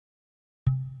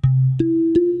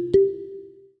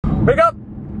Wake up!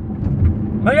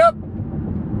 Wake up!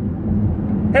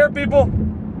 Hair people!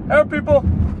 Hair people!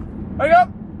 Wake up!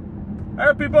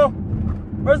 Hair people!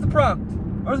 Where's the prompt?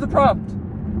 Where's the prompt?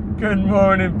 Good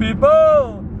morning,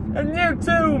 people! And you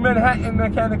too, Manhattan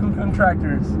mechanical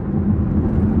contractors.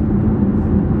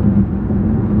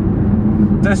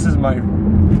 This is my...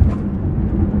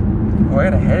 Oh, I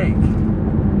got a headache.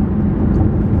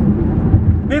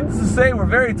 Needless to say, we're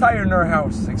very tired in our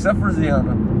house, except for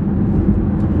Ziana.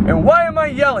 And why am I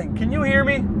yelling? Can you hear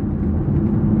me?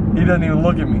 He doesn't even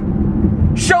look at me.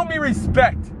 Show me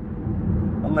respect!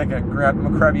 I'm like I'm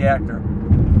a crabby actor.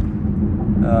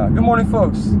 Good morning,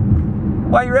 folks.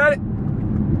 While you're at it,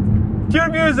 cue the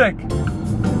music.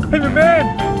 Hey, your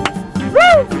man.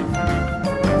 Woo!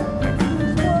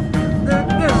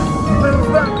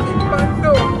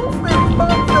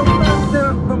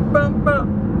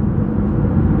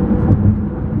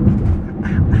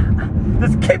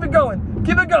 Just keep it going.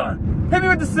 Keep it going. Hit me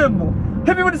with the cymbal.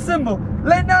 Hit me with the cymbal.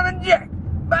 Lay down and jack. Do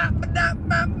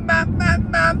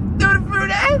it for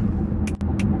that.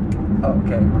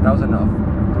 Okay, that was enough.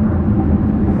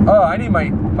 Oh, I need my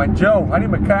Joe. I need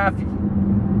my coffee.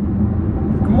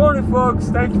 Good morning, folks.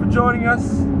 Thanks for joining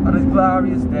us on this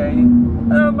glorious day.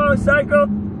 Hello, motorcycle.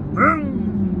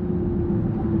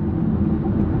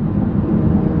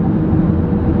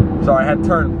 Sorry, I had to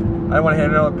turn. I didn't want to hit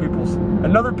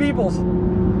another people's.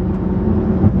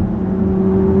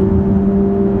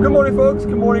 Good morning, folks.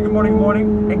 Good morning, good morning, good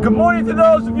morning. And good morning to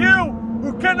those of you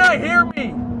who cannot hear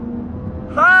me.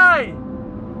 Hi.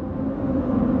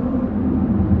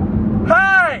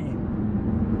 Hi.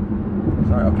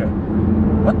 Sorry, okay.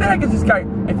 What the heck is this guy?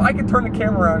 If I could turn the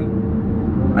camera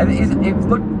around,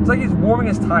 it's like he's warming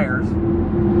his tires.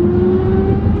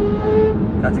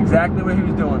 That's exactly what he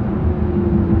was doing.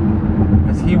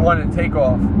 Because he wanted to take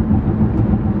off.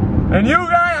 And you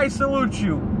guy, I salute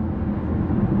you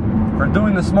for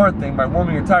doing the smart thing by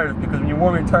warming your tires, because when you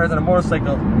warm your tires on a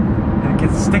motorcycle, it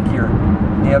gets stickier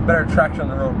and you have better traction on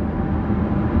the road.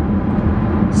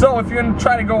 So if you're going to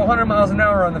try to go 100 miles an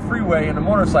hour on the freeway in a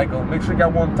motorcycle, make sure you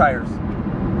got warm tires.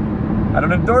 I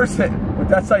don't endorse it, but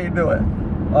that's how you do it.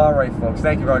 Alright, folks,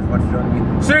 thank you very much for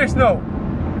joining me. Serious note.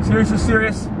 Serious is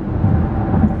serious.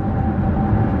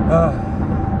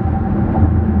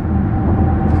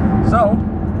 So,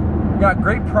 we got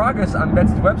great progress on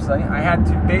Betsy's website. I had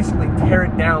to basically tear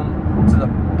it down to the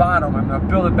bottom. I'm going to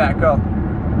build it back up.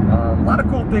 A lot of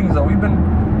cool things, though.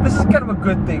 This is kind of a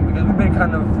good thing, because we've been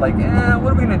kind of like,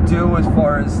 what are we going to do as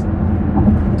far as,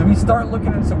 do we start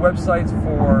looking into websites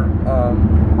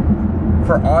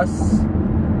for us,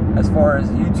 as far as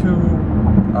YouTube?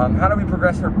 How do we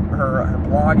progress her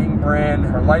blogging brand,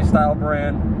 her lifestyle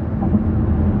brand?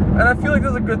 And I feel like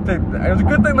this is a good thing. It was a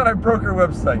good thing that I broke her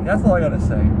website. That's all I gotta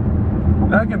say.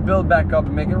 Now I can build back up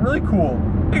and make it really cool.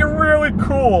 Make it really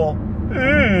cool.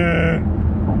 Hey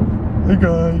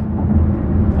guy.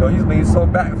 Yo, he's leaning so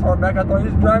far back, I thought he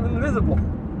was driving invisible.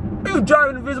 He was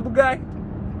driving invisible, guy.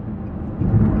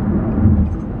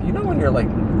 You know when you're like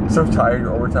so tired,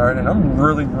 you're overtired, and I'm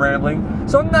really rambling.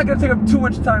 So I'm not gonna take up too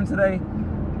much time today.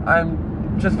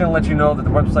 I'm just gonna let you know that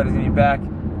the website is gonna be back,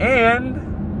 and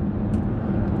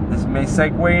this may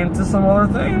segue into some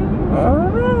other thing. I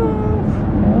don't know.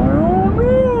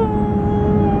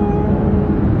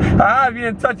 If you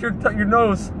didn't touch your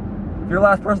nose, if you're the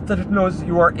last person to touch your nose,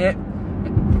 you are it.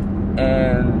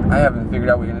 And I haven't figured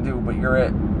out what you're gonna do, but you're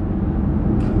it.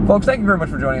 Folks, thank you very much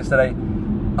for joining us today.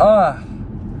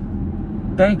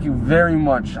 Thank you very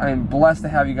much. I am blessed to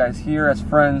have you guys here as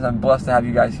friends. I'm blessed to have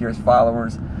you guys here as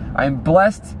followers. I am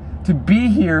blessed to be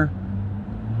here,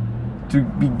 to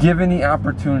be given the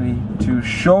opportunity to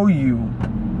show you,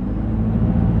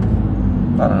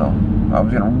 I don't know, I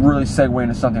was going to really segue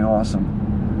into something awesome.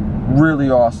 Really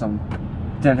awesome.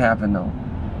 Didn't happen though,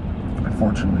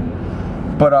 unfortunately.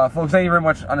 But folks, thank you very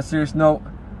much. On a serious note,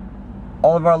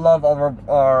 all of our love, all of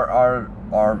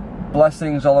our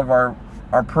blessings, all of our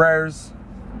prayers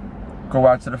go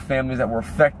out to the families that were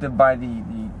affected by the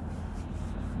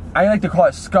I like to call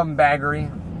it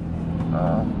scumbaggery.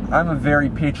 I'm a very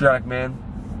patriotic man.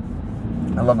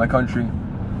 I love my country.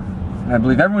 And I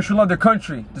believe everyone should love their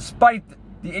country, despite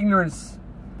the ignorance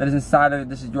that is inside of it.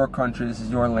 This is your country. This is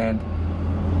your land.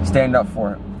 Stand up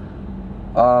for it.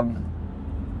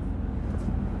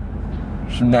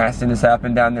 Some nastiness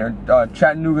happened down there in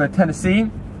Chattanooga, Tennessee,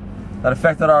 that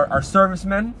affected our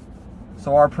servicemen.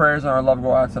 So our prayers and our love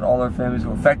go out to all our families who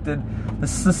were affected. The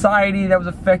society that was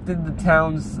affected, the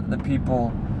towns, the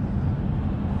people,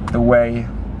 the way.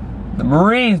 The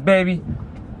Marines, baby.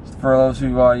 For those who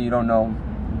you don't know,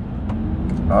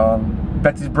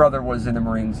 Betsy's brother was in the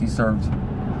Marines. He served.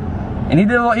 And he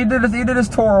did his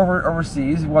tour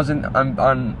overseas. He wasn't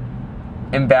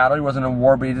in battle. He wasn't in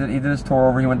war, but he did his tour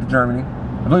over. He went to Germany.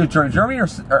 I believe Germany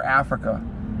or Africa.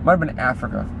 Might have been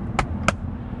Africa.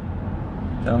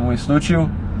 Gentlemen, we salute you.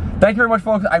 Thank you very much,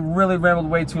 folks. I really rambled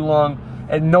way too long.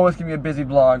 And know it's gonna be a busy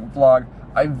vlog.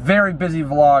 A very busy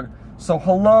vlog. So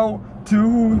hello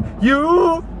to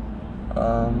you.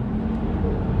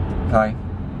 Hi.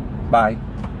 Bye.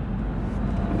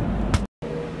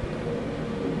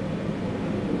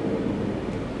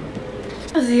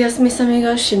 Buenos días, mis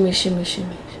amigos. Shimmy, shimmy,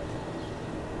 shimmy.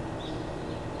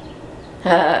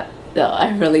 No,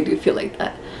 I really do feel like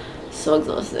that. So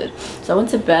exhausted. So I went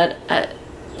to bed at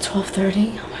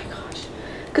 12:30. Oh my gosh.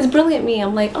 Because brilliant me,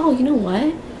 I'm like, oh, you know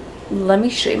what? Let me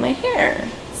straighten my hair.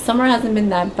 Summer hasn't been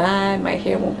that bad. My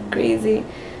hair won't be crazy.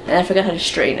 And I forgot how to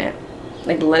straighten it.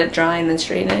 Like let it dry and then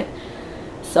straighten it.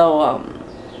 So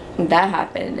that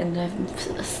happened. And I'm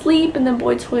asleep and then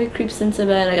Boytoy creeps into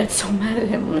bed. I got so mad at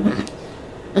him.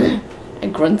 I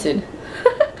grunted.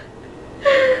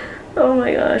 Oh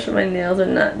my gosh, my nails are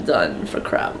not done for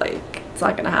crap. Like, it's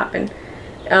not gonna happen.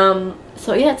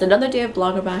 So yeah, it's another day of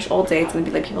Blogger Bash all day. It's gonna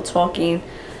be like people talking,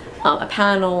 a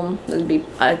panel. There's gonna be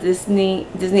a Disney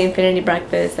Infinity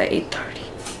breakfast at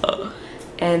 8:30.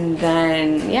 And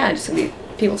then yeah, just gonna be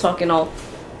people talking all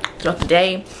throughout the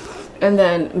day. And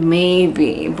then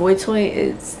maybe Boytoy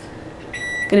is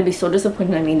gonna be so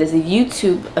disappointed. I mean, there's a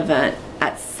YouTube event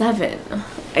at 7.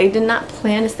 I did not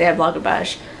plan to stay at Blogger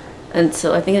Bash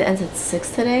until I think it ends at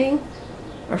 6 today,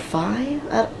 or 5,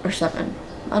 or 7.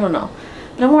 I don't know.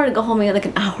 But I wanted to go home like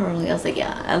an hour early. I was like,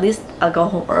 yeah, at least I'll go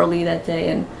home early that day.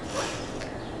 And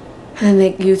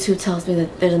then YouTube tells me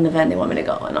that there's an event they want me to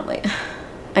go, and I'm like,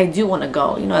 I do want to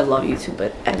go. You know, I love YouTube,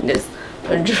 but I'm just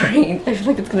drained. I feel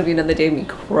like it's gonna be another day of me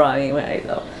crying my eyes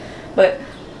out. But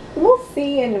we'll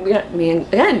see. And we got me and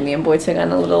Boytoy got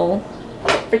in a little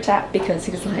for tap because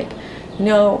he was like,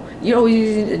 no, you're always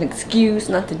using an excuse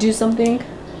not to do something.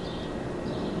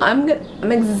 I'm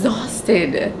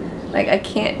exhausted. Like, I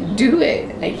can't do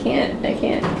it. I can't.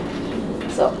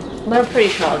 So, but I'm pretty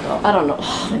sure I'll go. I don't know.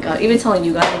 Oh my god. Even telling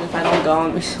you guys if I don't go,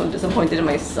 I'm so disappointed in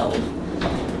myself.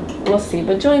 We'll see.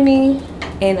 But join me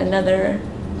in another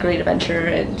great adventure.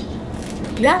 And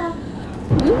yeah.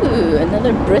 Ooh,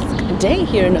 another brisk day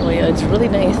here in Oyo. It's really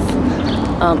nice.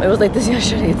 It was like this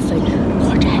yesterday. It's like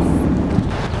gorgeous.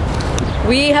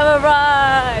 We have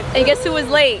arrived. And guess who was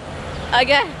late?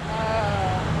 Again.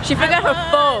 She forgot her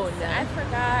phone. I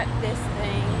forgot this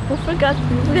thing. Who forgets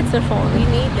her phone? We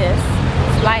need this.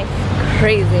 It's life.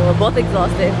 Crazy. We're both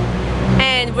exhausted.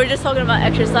 And we're just talking about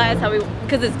exercise,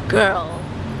 because this girl,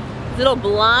 this little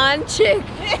blonde chick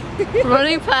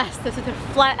running past us with her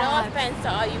flat No abs. offense to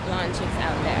all you blonde chicks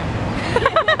out there.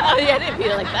 Oh yeah, I didn't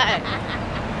feel it like that.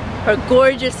 Her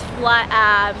gorgeous flat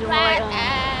abs. Flat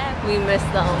abs. We miss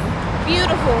them.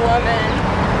 Beautiful woman.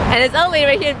 And this other lady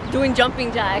right here doing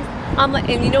jumping jacks. I'm like,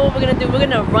 and you know what we're gonna do? We're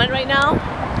gonna run right now.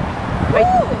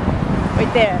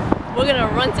 Right there. We're gonna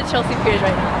run to Chelsea Piers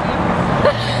right now.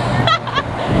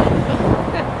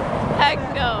 Heck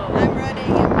no. I'm running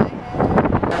in my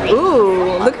head.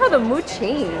 Ooh, look how the mood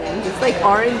changed. It's like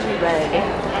orangey red.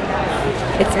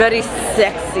 It's very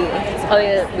sexy. Oh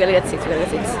yeah, we gotta get seats.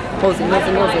 Mosey.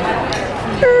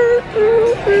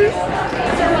 Ooh,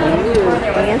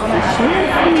 fancy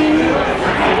schmancy.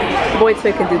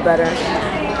 Boytoy can do better.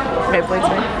 Right,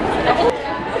 Boytoy?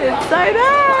 Inside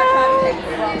out!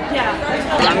 Yeah.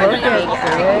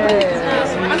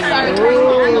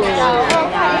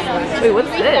 Wait, what's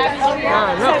this?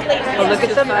 No. Oh, look at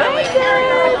the bacon!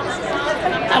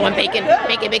 I want bacon.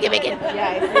 Bacon.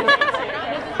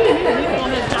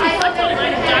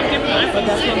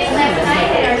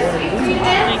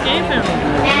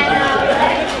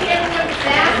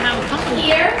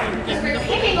 Here, we're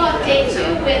kicking off day 2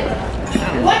 with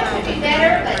what could be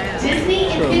better than Disney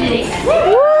Infinity? Disney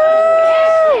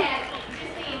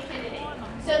Infinity.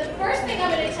 So the first thing I'm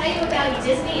going to tell you about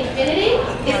Disney Infinity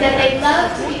is that they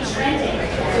love to be trending.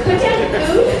 So put down your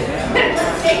food and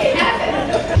let's make it happen.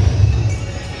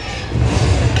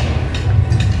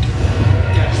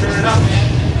 Yeah, turn it up, man.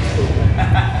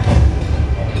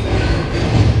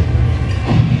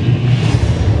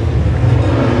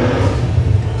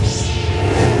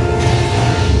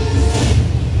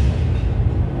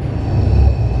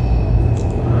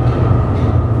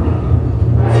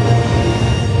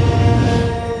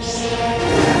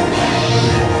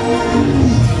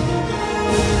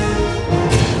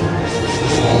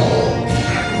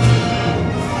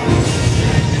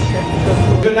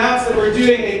 Announce that we're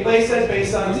doing a playset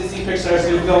based on Disney Pixar's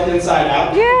new film Inside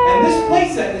Out. And this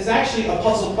playset is actually a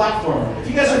puzzle platformer. If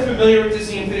you guys are familiar with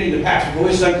Disney Infinity shooting the packs. We've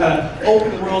always done kind of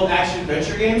open world action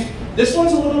adventure games. This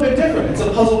one's a little bit different. It's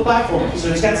a puzzle platform. So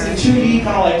it's got some 2D,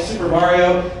 kind of like Super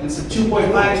Mario, and some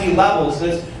 2.5D levels.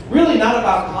 And it's really not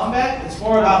about combat. It's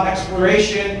more about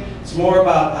exploration. It's more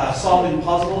about solving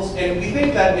puzzles. And we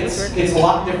think that it's a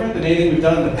lot different than anything we've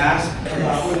done in the past.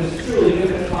 It's truly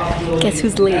infinite possibilities. Guess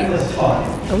who's late? I'm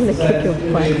gonna kick your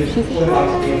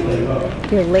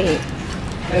butt. You're late.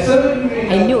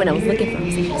 I knew when I was looking for him.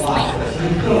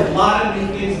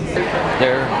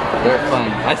 They're fun.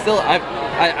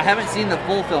 I haven't seen the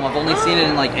full film. I've only seen it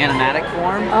in like animatic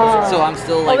form, so I'm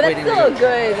still like waiting. Oh, that's still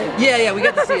good. Yeah, we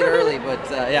got to see it early, but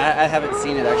yeah, I haven't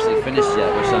seen it actually finished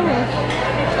yet, which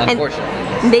I'm unfortunately.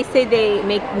 And they say they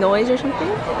make noise or something,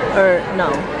 or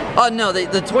no? Oh no,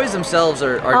 the toys themselves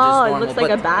are just normal. Oh, it looks like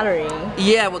a battery.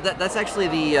 Yeah, well that's actually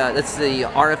the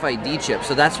RFID chip.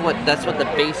 So that's what the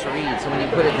base reads. So when you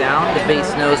put it down, the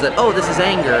base knows that this is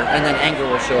anger, and then anger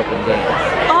will show up in game.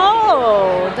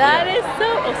 Oh, that is so.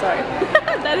 Oh, sorry.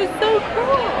 That is so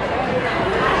cool.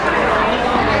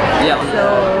 Yeah. So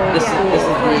this is the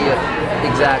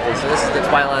exactly. So this is the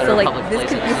Twilight so Republic.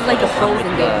 This is like a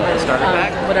Frozen game, starter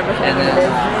pack, whatever figure it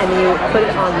is, and you put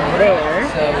it on there,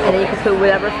 and then you can put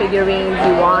whatever figurines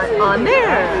you want on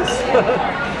there.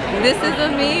 This is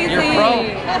amazing. You're pro.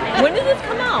 When does this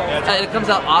come out? It comes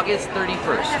out August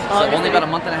 31st, so only about a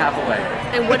month and a half away.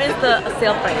 And what is the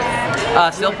sale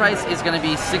price? Sale price is going to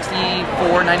be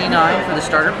 $64.99 for the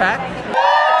starter pack.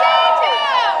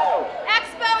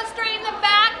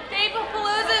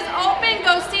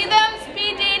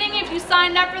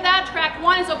 Signed up for that. Track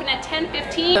 1 is open at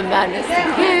 10:15. The madness.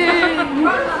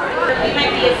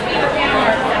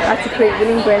 That's a great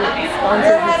winning brand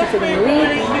sponsor to the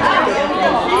movie.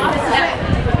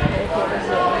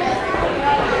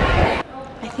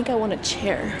 I think I want a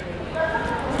chair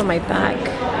for my back.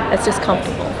 That's just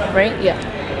comfortable, right? Yeah.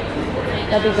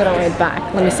 That'd be good on my back.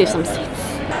 Let me save some seats.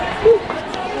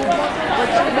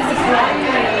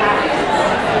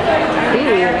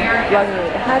 Vlogging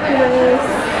with happiness.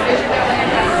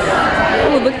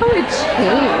 Oh, look how it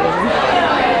changed.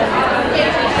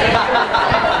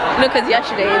 No, because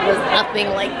yesterday it was nothing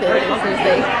like this.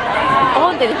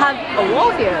 Oh, they have a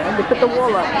wall here. They put the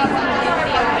wall up.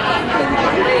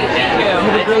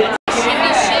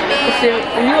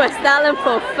 You are styling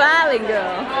profiling,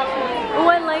 girl. Oh,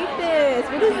 I like this.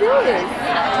 What is this?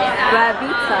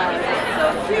 Gravitas.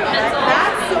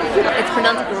 It's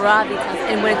pronounced gravitas,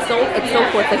 and when it's so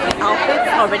cool. It's like the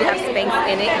outfits already have Spanx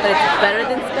in it, but it's better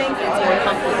than Spanx. It's more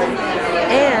comfortable,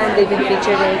 and they've been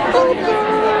featured in Boytoy.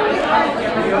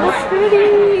 That's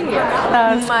pretty.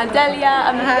 Delia,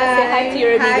 I'm gonna say hi to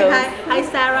your amigos. Hi,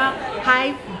 Sarah.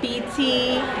 Hi,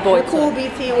 BT. We're cool,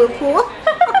 BT. We're cool.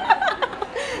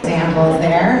 Examples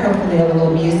there. Hopefully, a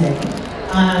little music.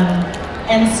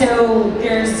 And so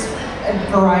there's a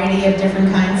variety of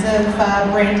different kinds of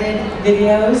branded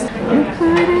videos.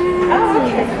 Oh,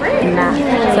 okay, great. Matt. So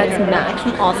that's Matt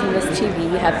from Awesomeness TV.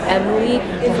 We have Emily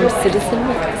from Citizen.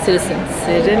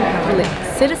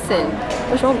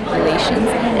 What's wrong? Relations.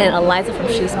 And Eliza from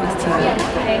She Speaks TV.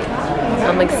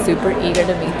 I'm like super eager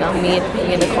to meet them. Me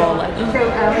and Nicole.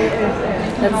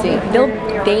 Let's see.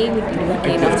 They would be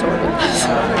lucky enough to work with us.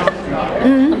 I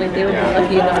mean, they would be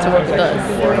lucky enough to work with us.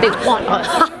 They want us.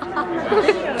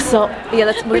 So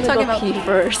yeah, we're talking about pee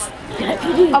first.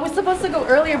 I was supposed to go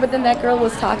earlier, but then that girl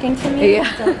was talking to me. Yeah.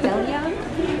 Delia.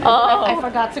 Oh. I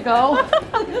forgot to go.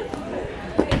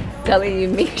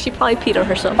 Delia, she probably peed on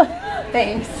herself.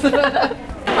 Thanks. So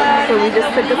we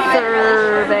just took a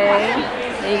survey.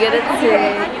 You get a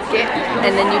ticket,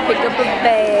 and then you pick up a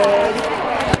bag.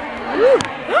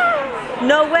 Woo.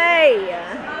 No way!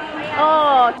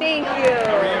 Oh, thank you.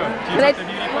 Can I?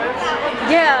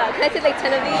 Yeah, can I take like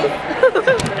 10 of these?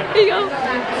 Here you go.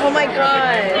 Oh my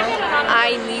god.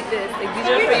 I need this. Like, these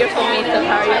are for your phone to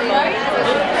power your phone.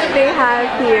 They have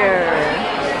here.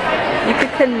 You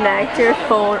could connect your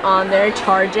phone on there,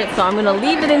 charge it. So I'm gonna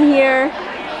leave it in here,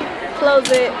 close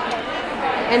it,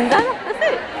 and that's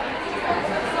it.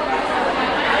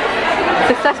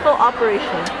 Successful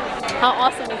operation. How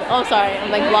awesome is it? Oh, sorry, I'm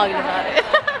like vlogging about it.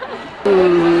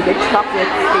 Ooh, the chocolate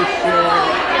station.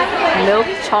 Milk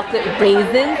chocolate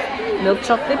raisins, milk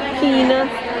chocolate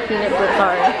peanuts, peanut butter.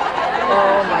 Sorry.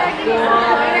 Oh my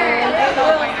god.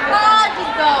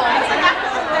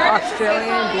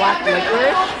 Australian black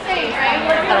licorice.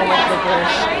 I don't like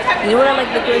licorice. You know what I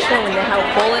like licorice for? When they have a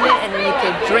hole in it and then you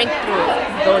can drink through it.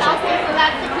 Those are good.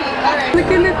 Look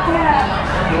at this.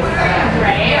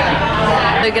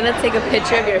 They're gonna take a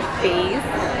picture of your face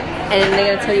and then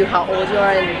they're gonna tell you how old you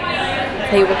are and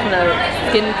tell you what kind of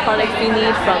skin products you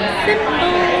need from Simple.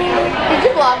 Did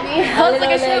you vlog me? I was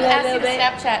like, I should have asked you to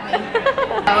Snapchat me.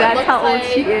 That's how old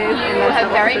she is. You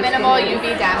have very minimal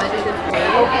UV damage.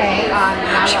 Okay.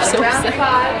 She's so upset.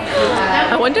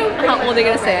 I wonder how old they're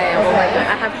gonna say I am. Oh my god,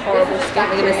 I have horrible skin.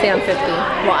 They're gonna say I'm 50.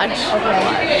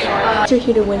 Watch. You're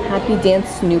here to win Happy Dance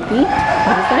Snoopy.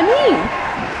 What does that mean?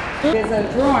 There's a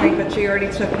drawing, but she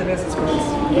already took the business cards.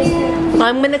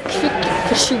 I'm gonna kick it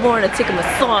because she wanted to take a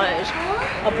massage.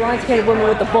 A blonde-haired woman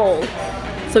with a bowl.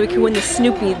 So we can win the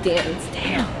Snoopy dance.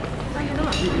 Damn.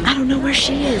 I don't know where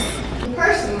she is.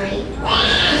 Personally,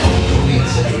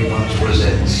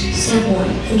 presents someone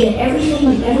forget everything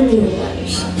you ever knew about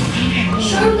yourself.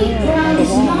 Charlie Brown is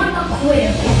not a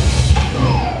quitter.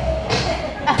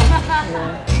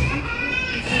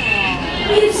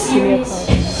 Are you serious?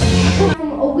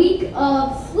 From a week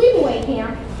of sleepaway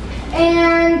camp,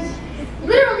 and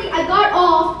literally I got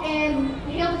off and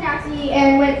hailed a taxi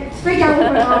and went straight down with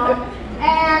my mom.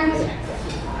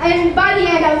 And by the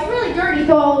end, I was really dirty,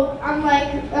 so I'm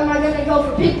like, am I gonna go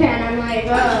for Pigpen? I'm like,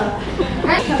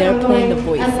 They're playing the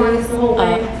voices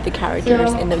of the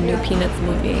characters in the new Peanuts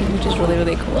movie, which is really,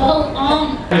 really cool.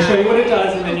 I'm gonna show you what it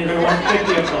does, and then you're gonna want to pick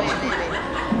the info.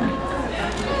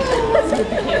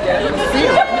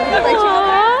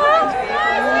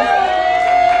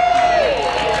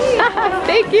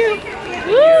 Thank you.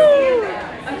 Woo!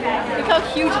 Look how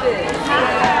huge it is.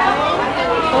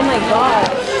 Oh my god.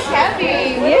 It's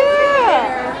heavy.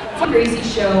 Yeah.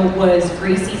 Gracie's show was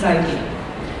Gracie's idea.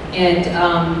 And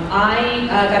I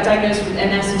got diagnosed with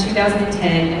MS in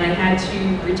 2010, and I had to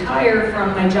retire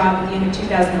from my job at the end of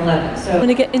 2011. So I'm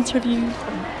gonna get interviewed.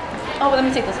 Oh, let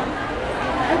me take this one.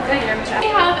 We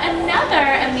have another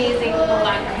amazing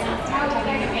vlogger.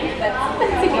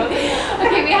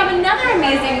 Okay, we have another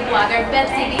amazing vlogger,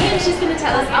 Betsy V, and she's going to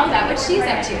tell us all about what she's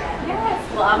up to. Yes,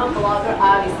 well, I'm a vlogger,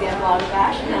 obviously. I'm Blogger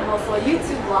Bash, and I'm also a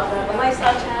YouTube vlogger. I have a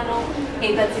lifestyle channel,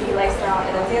 Hey Betsy V Lifestyle,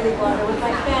 and a daily vlogger with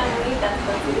my family. That's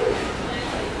Betsy V.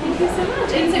 Thank you so much.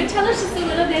 And so tell us just a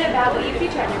little bit about what you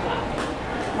feature on your vlog.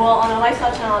 Well, on a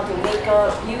lifestyle channel, I do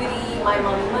makeup, beauty, My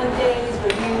Mommy Mondays,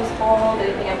 reviews, hauls,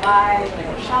 anything I buy,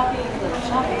 shopping, little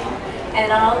shopping. And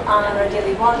on our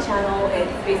daily vlog channel,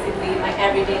 it's basically my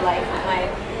everyday life with my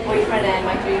boyfriend and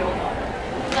my 3-year-old daughter.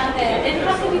 Love it. And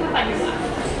how can people find your vlog?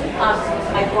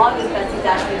 My blog is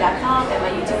betsy-v.com, and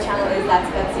my YouTube channel is That's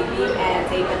Betsy V, and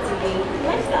it's a Betsy V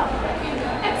Lifestyle.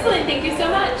 Excellent. Thank you so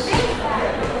much.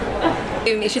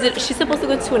 She's supposed to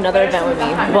go to another event with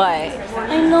me, but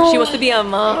she wants to be a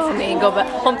mom and go back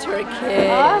home to her kid.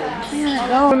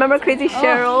 Remember Crazy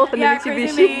Cheryl from the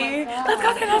Mitsubishi? Let's go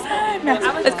outside.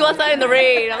 Let's go outside in the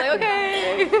rain. I'm like,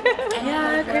 okay.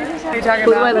 Yeah, Crazy Cheryl. What are you talking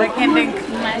about? I can't think.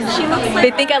 She looks like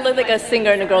They think I look like a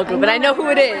singer in a girl group, but I know who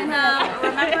it is.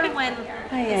 remember when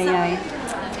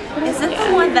is it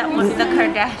the one that was the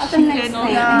Kardashian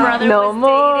brother No was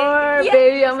more, dating?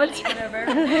 baby. I'm a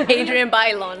Adrian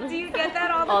Bylon. Do you get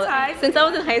that all the time? Since I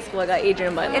was in high school, I got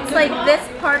Adrian Bylon. It's like this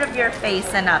part of your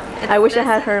face and up. I wish I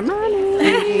had her money.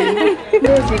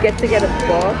 You get to get a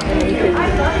book and you can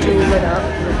move it up,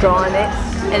 draw on it,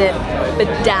 and then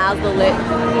bedazzle it.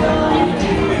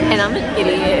 And I'm an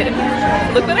idiot.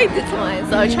 Look what I did to mine.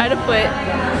 So I try to put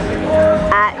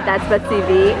That's Betsy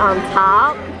V on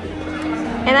top,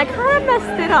 and I kind of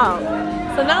messed it up.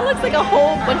 So now it looks like a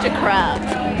whole bunch of crap.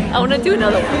 I want to do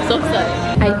another one. I'm so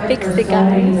excited. I fixed it,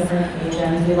 guys. We say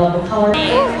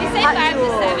 5 to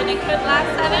 7. It could last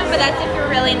 7, but that's if you're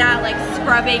really not like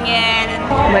scrubbing it.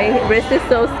 My wrist is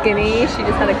so skinny. She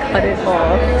just had to cut it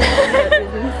off.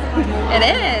 It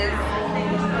is.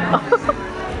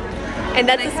 And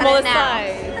that's the smallest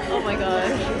size. Oh my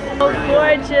gosh. So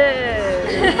gorgeous.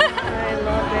 I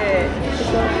love it.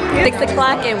 6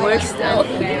 o'clock and we're still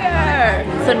here.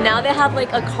 So now they have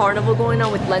like a carnival going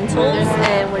on with lentils,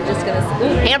 and we're just gonna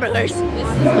hamburgers. This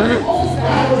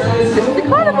is the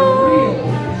carnival.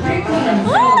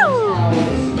 Oh!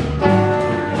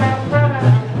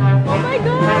 Oh my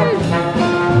gosh.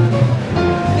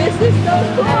 This is so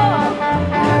cool.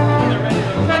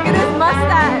 Look at this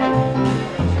mustache.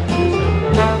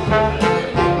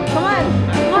 Come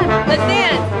on, let's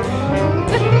dance.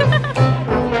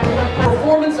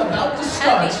 Performance about to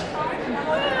start.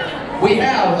 We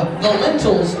have the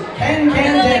Lentils Can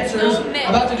Dancers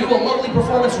about to do a lovely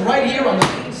performance right here on the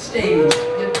main stage.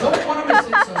 You don't want to miss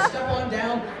it, so step on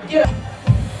down. Get up.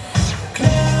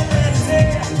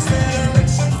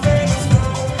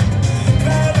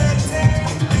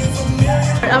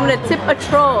 I'm gonna tip a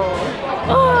troll.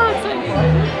 Oh, I'm so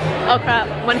oh crap,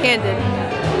 one-handed.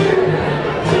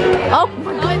 Oh,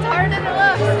 it's harder than it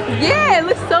looks. yeah, it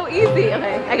looks so easy.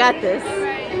 Okay, I got this.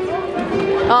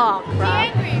 Oh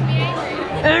crap. Be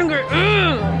angry. Angry.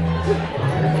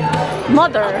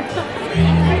 Mother.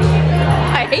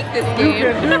 I hate this game.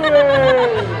 You can do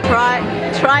it.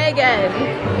 Try again.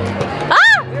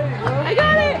 Ah! I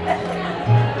got it.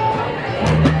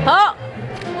 Oh!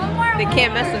 They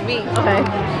can't mess with me. Okay.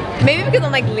 Maybe because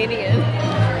I'm like leaning in.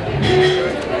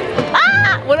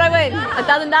 Ah! What do I win?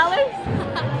 $1,000?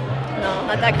 No,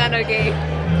 not that kind of game.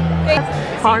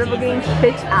 Carnival games,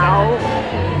 pitch out.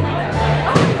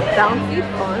 Bouncy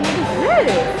fun. What is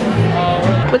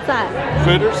this? What's that?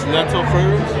 Fritters, lentil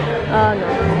fritters. No.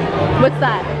 What's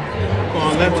that?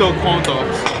 Lentil corn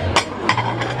dogs.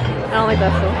 I don't like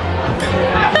that stuff.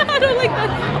 I don't like that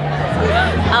stuff.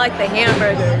 I like the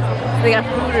hamburgers. They got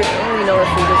fooders. I don't really know what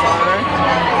fooders are.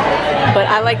 But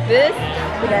I like this.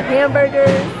 We got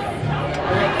hamburgers.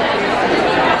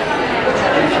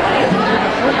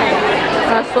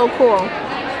 That's so cool.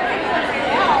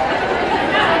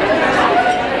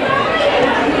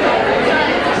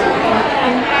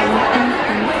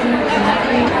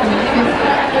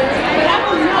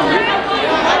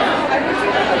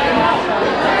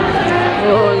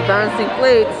 Oh, the fancy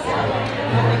plates.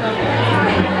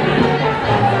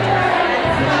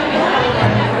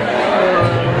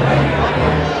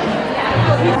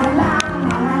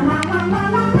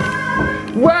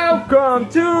 Welcome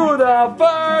to the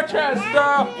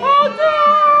Chester Hotel!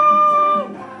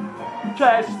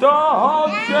 Chester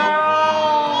Hotel!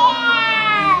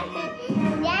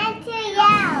 That's too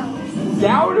loud.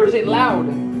 Loud or is it loud?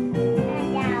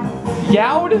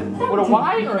 Loud? With a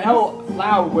Y or L?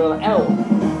 Loud with an L?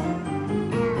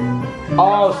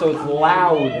 Oh, so it's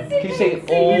loud. Can you say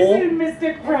oh?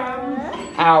 Mr.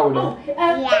 Krabs. Oud.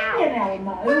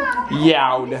 Elmo.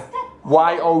 Youd.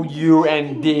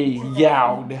 Y-O-U-N-D.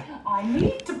 Youd. I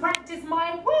need to practice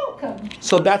my welcome.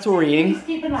 So that's what we're eating. Please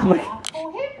keep an eye out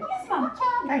for him. Yes, Mum.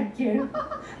 Thank you.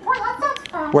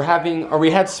 We're having, or we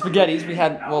had spaghettis. We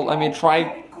had, well, I mean,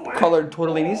 tri-colored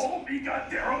tortellinis.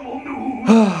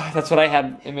 That's what I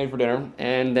had and made for dinner.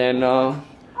 And then we'll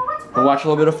watch a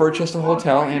little bit of Chester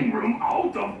Hotel and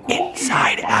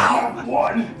Inside Out.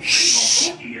 Shh.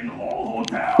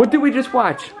 What did we just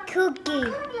watch?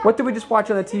 Cookie. What did we just watch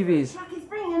on the TVs?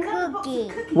 Cookie.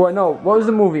 What? No. What was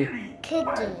the movie?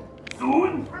 Cookie.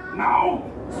 Soon? Now?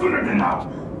 Sooner than now.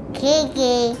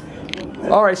 Cookie.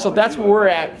 All right, so that's where we're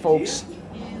at, folks.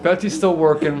 Betsy's still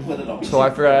working, so I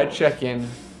figured I'd check in.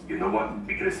 You know what?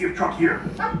 We're gonna see a truck here.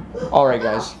 All right,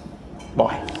 guys.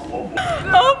 Bye. Oh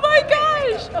my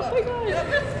gosh! Oh my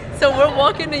gosh! So we're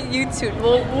walking to YouTube.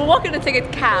 We're walking to take a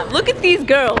cab. Look at these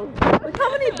girls. Look how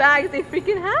many bags they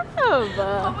freaking have. Oh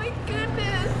my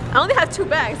goodness! I only have 2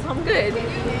 bags, so I'm good.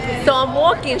 So I'm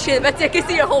walking. Betsy, I can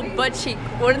see her whole butt cheek.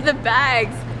 One of the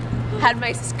bags had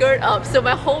my skirt up, so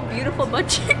my whole beautiful butt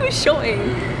cheek was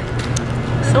showing.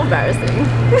 So embarrassing.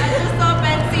 I just saw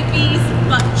Betsy V's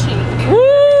butt cheek.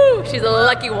 Woo! She's a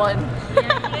lucky one.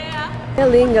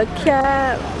 Hailing a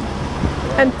cab.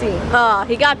 Empty. Oh,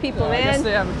 he got people, man.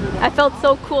 I felt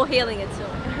so cool hailing it too.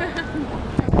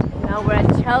 Now we're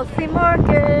at Chelsea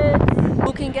Market.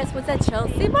 Who can guess what's at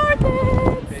Chelsea Market?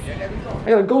 I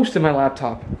got a ghost in my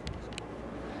laptop.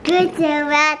 Good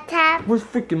laptop. Where's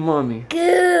freaking mommy?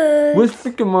 Good. Where's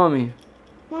freaking mommy?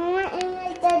 Mama is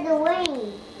at the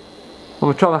way.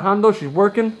 I'm Trabajando, she's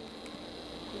working.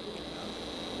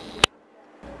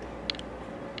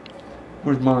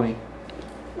 Where's mommy?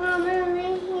 Mama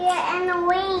is here in the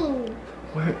wing.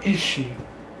 Where is she?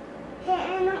 Here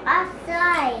in the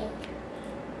outside.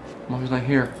 Mommy's not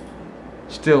here.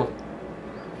 Still.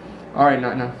 Alright,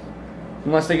 now.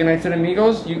 You want to say goodnight to the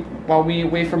amigos? While we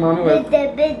wait for mommy?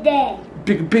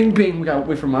 Big bing bing. We gotta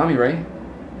wait for mommy, right?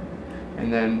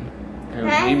 And then...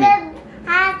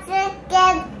 Has to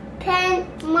get pen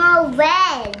more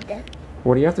red.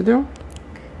 What do you have to do?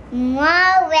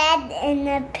 More red in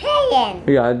the pen.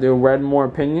 You gotta do red more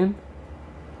opinion?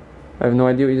 I have no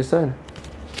idea what you just said.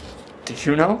 Did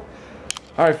you know?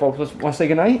 Alright folks, want to say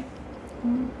goodnight?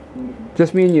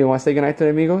 Just me and you. Want to say goodnight to the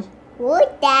amigos? Would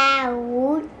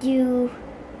you?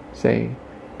 Say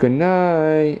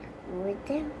goodnight.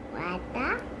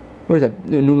 What is that?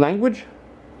 A new language?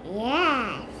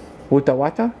 Yes. Wuta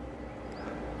wata?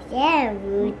 Yeah,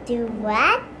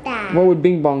 wata. What would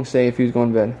Bing Bong say if he was going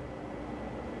to bed?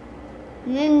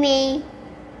 Mimi.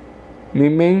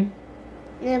 Ming Ming?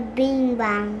 The Bing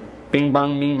Bong. Bing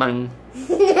Bong, Bing Bong.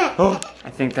 Oh, I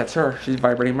think that's her. She's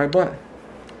vibrating my butt.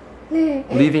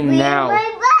 Leaving now.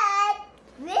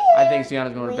 I think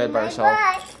Sienna's going to bed by herself.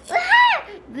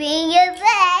 Bring your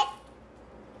bed.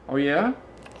 Oh yeah?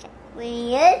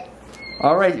 Bring it.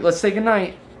 Alright, let's say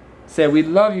goodnight. Say we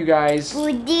love you guys.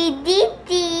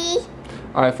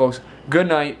 Alright folks, good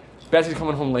night. Betsy's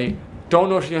coming home late. Don't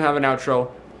know if she's going to have an outro.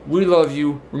 We love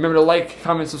you. Remember to like,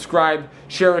 comment, subscribe,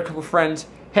 share with a couple friends.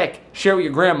 Heck, share with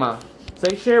your grandma.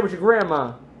 Say share with your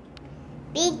grandma.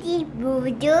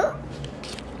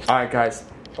 Alright guys.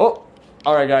 Oh,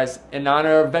 alright guys. In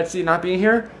honor of Betsy not being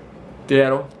here, te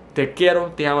quiero,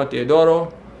 te amo, te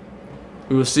adoro.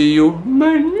 We will see you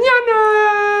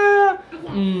mañana.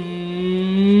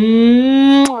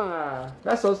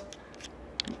 Besos.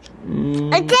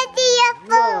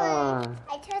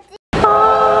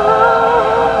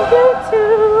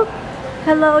 YouTube.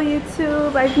 Hello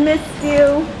YouTube, I've missed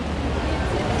you.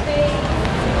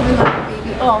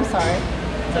 Oh, I'm sorry.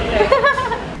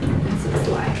 It's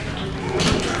okay.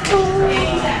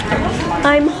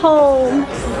 I'm home.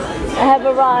 I have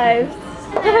arrived.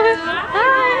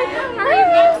 Hi,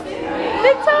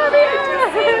 Victoria.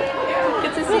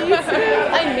 Good to see you too.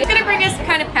 I'm gonna bring us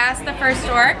kind of past the first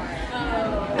store.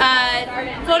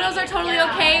 Photos are totally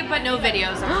okay, but no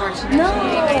videos, unfortunately. No.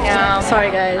 I know.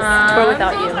 Sorry guys, tour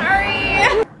without I'm so you. Sorry.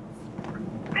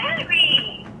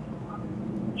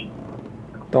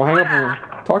 Don't hang up on me.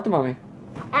 Talk to mommy.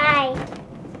 Hi.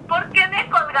 ¿Por qué me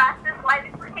colgaste? Why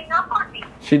did you hang up on me?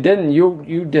 She didn't.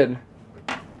 You did.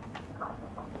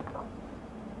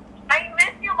 I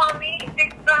miss you, mommy. Te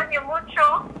extraño mucho.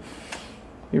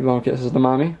 You blowing kisses to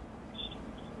mommy?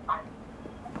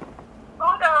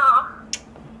 Hola.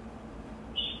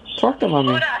 Talk to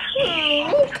mommy.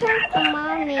 Talk to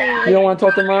mommy. You don't want to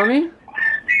talk to mommy?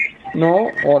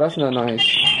 No? Oh, that's not nice.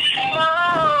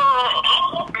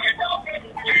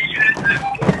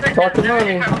 Talk to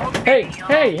mommy. Hey,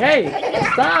 hey, hey!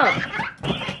 Stop!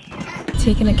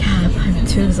 Taking a cab. I'm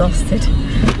too exhausted.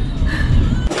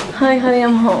 Hi, honey,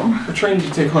 I'm home. What train did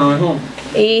you take on the way home?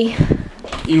 E.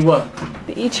 E what?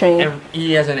 The E train.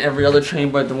 E as in every other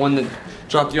train, but the one that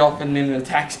dropped you off and named the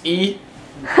tax E?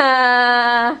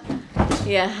 Ha!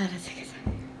 Yeah, I had to take it.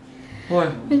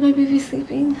 What? Is my baby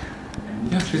sleeping?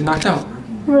 Yeah, she's knocked out.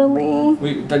 Really?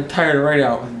 We tired her right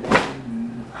out.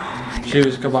 She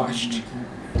was kaboshed.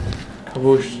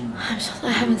 Kabooshed. I'm so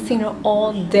I haven't seen her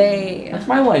all day. That's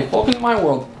my life. Welcome to my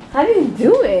world. How do you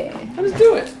do it? I just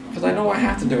do it. Because I know I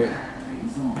have to do it.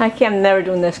 I can't. I'm never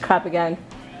doing this crap again.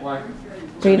 Why?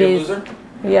 3 days. Loser?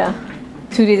 Yeah.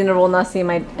 2 days in a row not seeing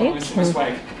my. Oh, this is my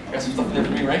swag. Got some stuff in there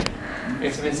for me, right?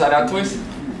 Got some inside out toys?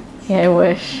 Yeah, I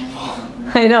wish.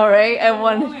 I know, right? I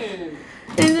won.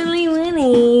 Instantly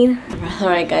winning.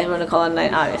 Alright, guys, we're gonna call it a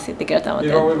night. Obviously, te quiero tanto.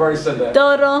 We've already said that.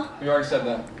 Toro. We already said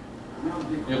that.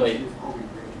 You're late.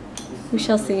 We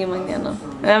shall see you mañana.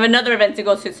 I have another event to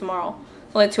go to tomorrow.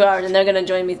 Only 2 hours, and they're gonna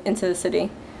join me into the city.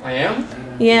 I am?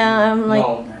 Yeah, I'm like.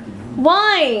 No.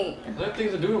 Why? I have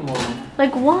things to do tomorrow.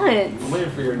 Like what? I'm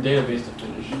waiting for your database to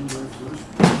finish.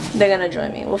 They're gonna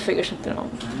join me. We'll figure something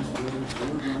out.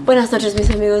 Buenas noches, mis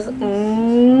amigos.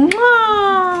 Mwah.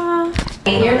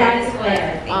 Your dad is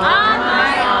Claire. On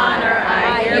my honor,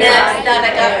 I Next up,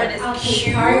 I got her this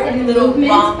cute little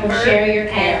bumper. Share your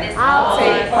care. I'll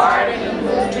take part in the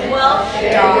movement. Well,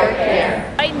 share your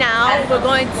care. Right now, we're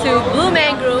going to Blue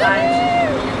Man Group.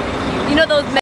 You know those